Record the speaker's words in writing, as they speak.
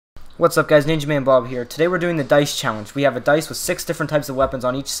What's up guys, Ninja Man Bob here. Today we're doing the dice challenge. We have a dice with 6 different types of weapons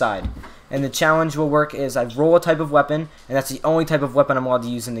on each side. And the challenge will work is I roll a type of weapon, and that's the only type of weapon I'm allowed to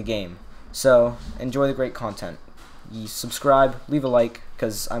use in the game. So, enjoy the great content. You subscribe, leave a like,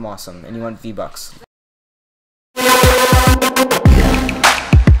 because I'm awesome, and you want V-Bucks.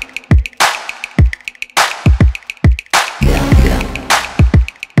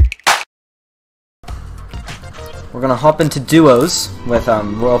 We're gonna hop into duos with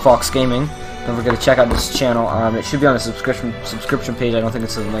Royal Fox Gaming. Don't forget to check out this channel. It should be on the subscription page. I don't think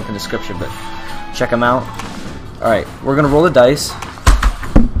it's a link in the description, but check them out. All right, we're gonna roll the dice,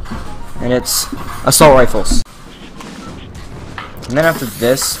 and it's assault rifles. And then after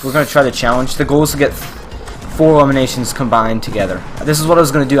this, we're gonna try the challenge. The goal is to get 4 eliminations combined together. This is what I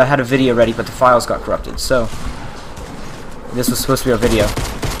was gonna do. I had a video ready, but the files got corrupted. So this was supposed to be our video.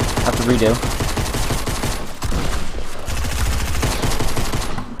 I have to redo.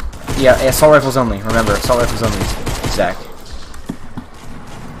 Yeah, assault rifles only. Remember, assault rifles only, Zach.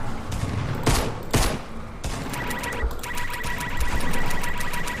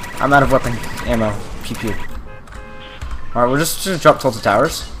 I'm out of weapon ammo. Pew pew. Alright, we're just gonna drop tilted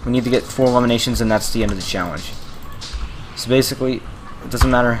towers. We need to get 4 eliminations, and that's the end of the challenge. So basically, it doesn't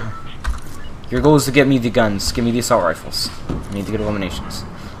matter. Your goal is to get me the guns. Give me the assault rifles. I need to get eliminations.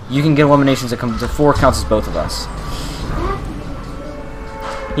 You can get eliminations that come to 4 counts as both of us.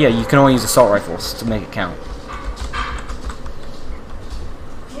 Yeah, you can only use assault rifles to make it count.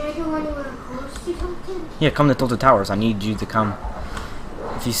 Yeah, come to tilted towers. I need you to come.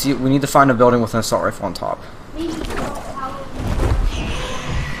 If you see, we need to find a building with an assault rifle on top.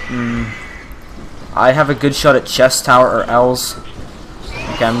 I have a good shot at chest tower or L's.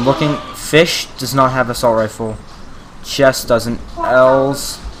 Okay, I'm looking. Fish does not have assault rifle. Chest doesn't.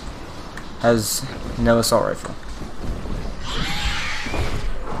 L's has no assault rifle.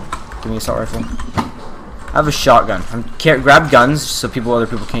 Give me an assault rifle. I have a shotgun. Grab guns so other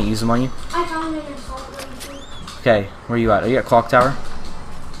people can't use them on you. I found an assault rifle. Okay, where are you at? Are you at clock tower?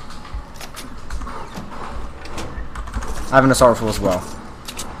 I have an assault rifle as well.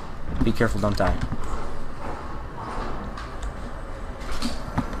 Be careful, don't die.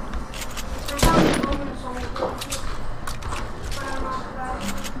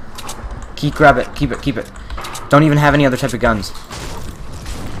 Grab it. Keep it. Don't even have any other type of guns.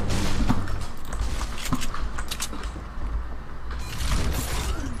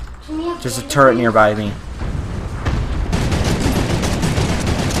 There's a turret nearby me.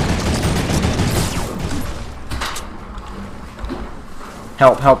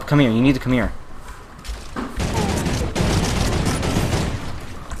 Help, come here. You need to come here.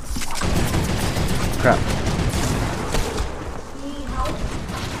 Crap.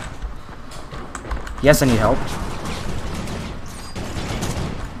 Yes, I need help.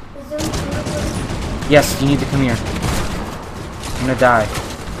 Yes, you need to come here. I'm gonna die.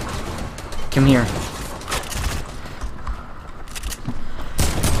 Come here.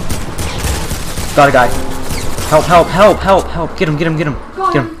 Got a guy. Help. Get him.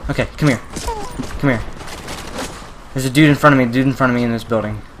 Okay, come here. There's a dude in front of me in this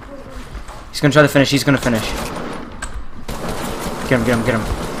building. He's gonna try to finish. He's gonna finish. Get him.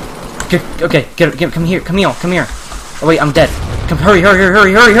 Okay, get him. Come here. Oh wait, I'm dead. Come, hurry.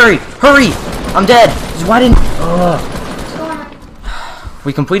 I'm dead. Why didn't... Ugh.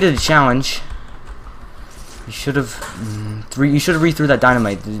 We completed the challenge. You should have read through that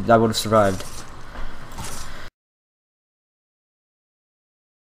dynamite. That would have survived.